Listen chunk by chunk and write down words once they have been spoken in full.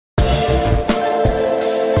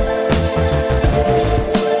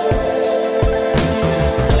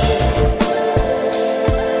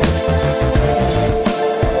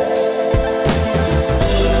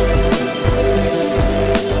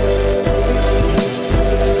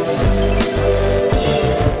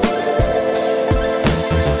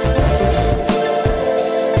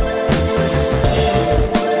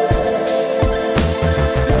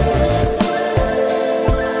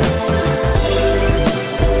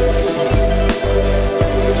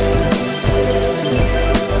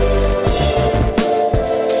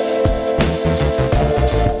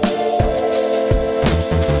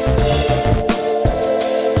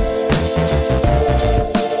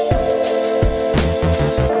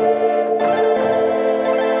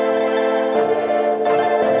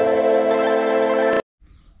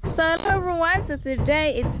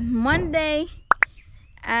today it's Monday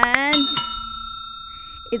and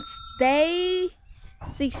it's day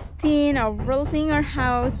 16 of building our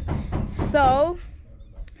house. So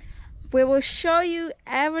we will show you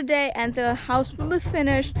every day until the house will be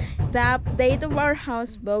finished, the update of our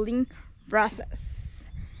house building process.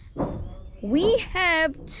 We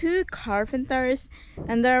have 2 carpenters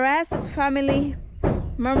and the rest is family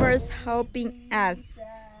members helping us.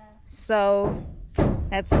 So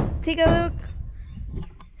let's take a look.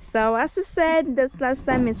 So as I said, this last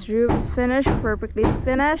time is roof finished, perfectly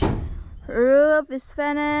finished. Roof is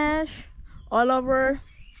finished all over,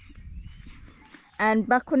 and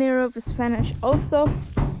balcony roof is finished also.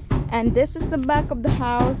 And this is the back of the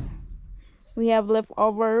house. We have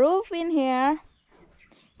leftover roof in here.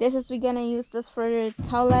 This is we're gonna use this for the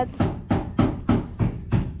toilet.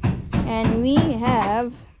 And we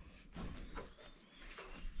have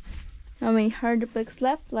how many hardplex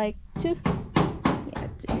left? Like 2. Yeah,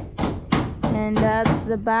 2. And that's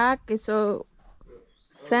the back. It's all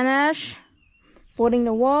finished. Putting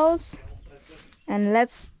the walls. And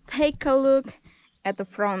let's take a look at the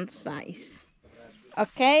front size.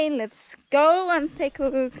 Okay, let's go and take a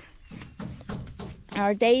look.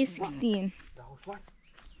 Our day 16.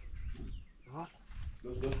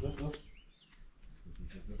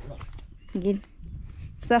 Good.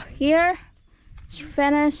 So here it's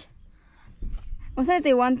finished. Was that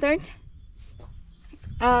the 1/3?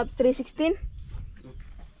 316.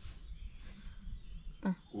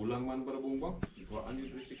 Kulang man para bumbang. Ikuan yung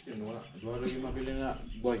 316 wala. Dua lagi mabili na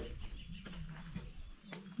boy.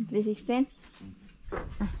 316.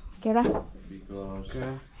 Okay ra. Because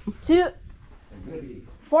 2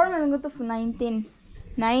 4 man go to 19.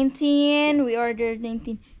 19 we ordered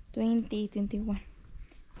 19, 20, 21.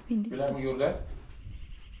 pila mo order?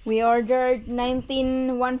 We ordered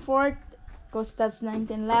 19 1/4 because that's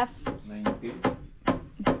 19 left. 19.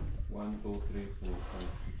 1 2 3 4 5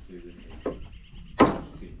 6 7 8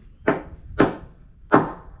 16.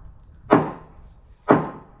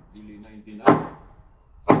 Bili 19 up.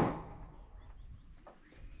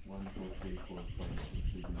 1 2 3 4 5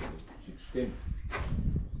 6 7 8 16.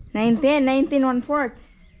 19 1/4.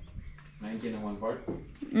 19 and 1/4.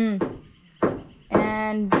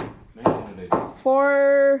 And 19 a day.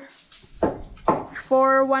 4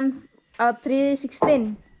 1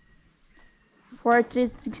 316. 4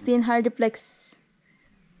 316 hardplex.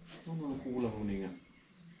 Ano kulang mo nga?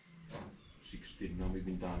 16 na may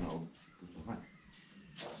bintana o tusahan.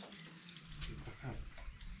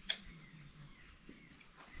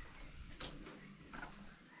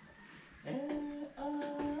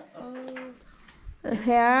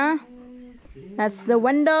 Here, that's the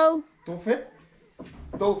window. 2 feet?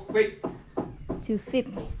 2 feet. 2 feet.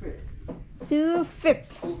 2 feet.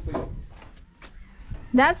 2 feet.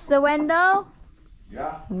 That's the window.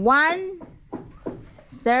 Yeah. 1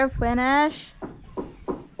 stair finish.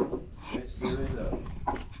 It's the window.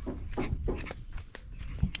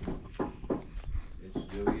 It's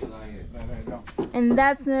the wheel line. And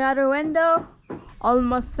that's another window.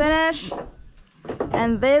 Almost finished.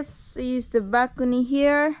 And this is the balcony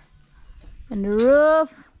here. And the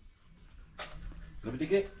roof.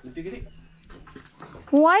 Lebih dikit.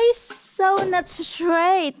 Why so not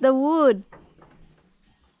straight, the wood?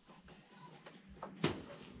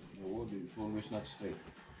 The wood is always not straight.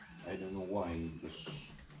 I don't know why.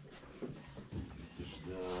 Just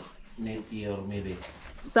the nail here maybe.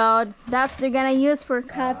 So that's they're gonna use for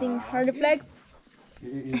cutting hardplex.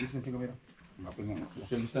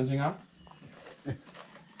 Social distancing up?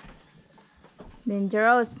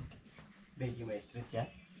 Dangerous.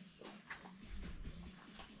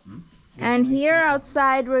 And here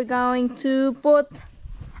outside we're going to put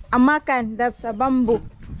a makan, that's a bamboo.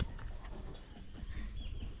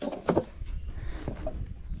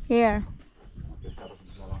 Here.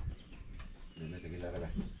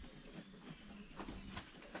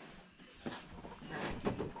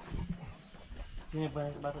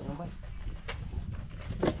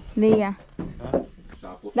 Dia.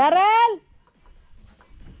 Darel!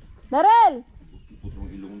 Darel!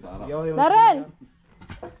 Darel!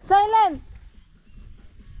 Silent!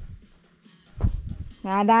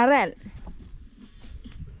 Nah, Darel.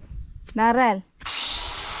 Darel.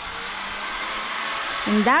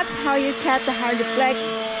 And that's how you cut the hardplex.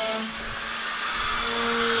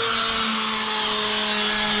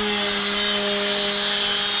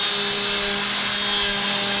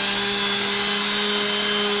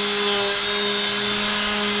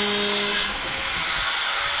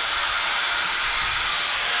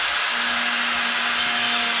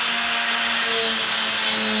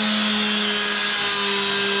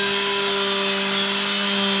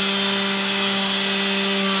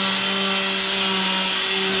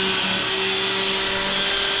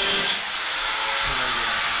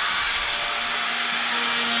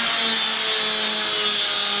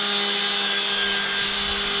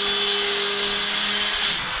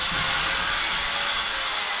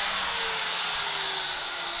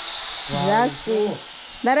 Dusty.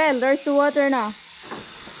 Darrell, there's water now.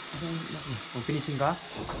 Finishing ka?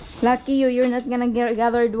 Lucky you, you're not gonna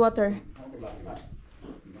gather the water.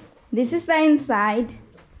 This is the inside.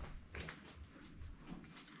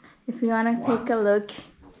 If you wanna take a look,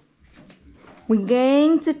 we're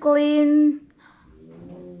going to clean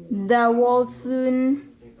the walls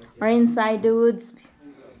soon, or inside the woods,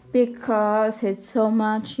 because it's so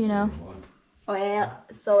much, you know,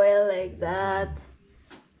 soil like that.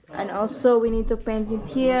 And also we need to paint it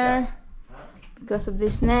here because of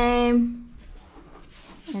this name.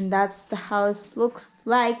 And that's the house looks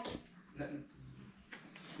like.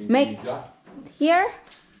 Make here,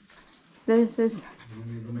 this is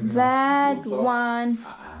bed 1,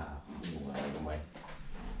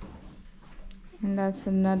 and that's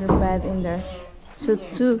another bed in there, so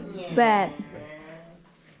 2 bed.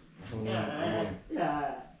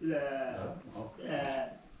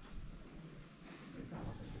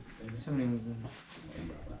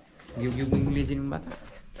 Yung legend ng bata.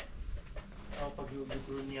 Pag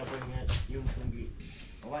niya pa yung tunggi.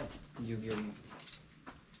 Okay.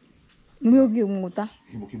 Miyug mo ta.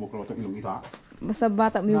 Hibok-hibok lang ito ilong ita. Basta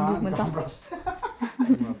bata miyug mo ta.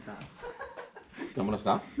 Kamulas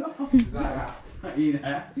ka?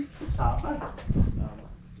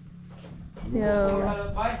 So,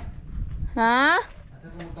 ha?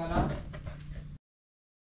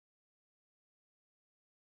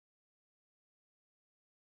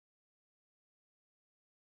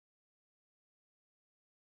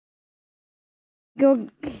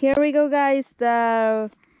 Here we go, guys.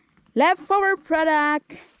 The leftover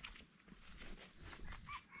product.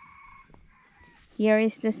 Here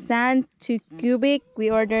is the sand, 2 cubic.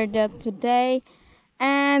 We ordered that today.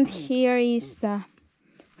 And here is the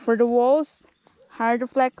for the walls,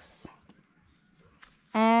 Hardflex.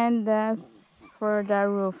 And that's for the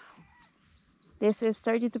roof. This is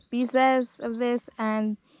 32 pieces of this,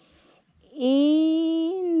 and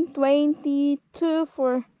in 22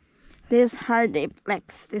 for this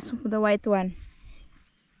Hardflex, this the white one.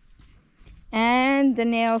 And the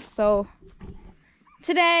nails. So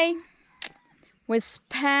today we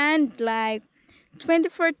spent like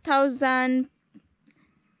 24,000.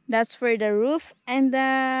 That's for the roof and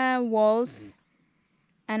the walls,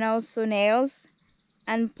 and also nails,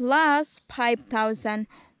 and plus 5,000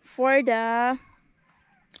 for the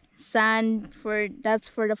sand. That's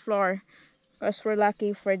for the floor, because we're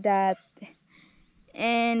lucky for that.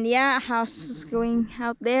 And yeah, house is going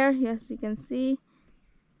out there. Yes, you can see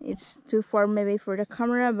it's too far maybe for the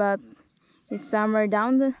camera, but it's somewhere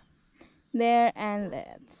down there, and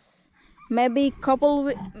that's maybe couple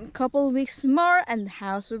weeks more and the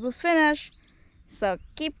house will be finished. So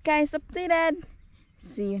keep guys updated.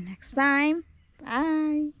 See you next time.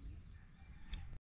 Bye.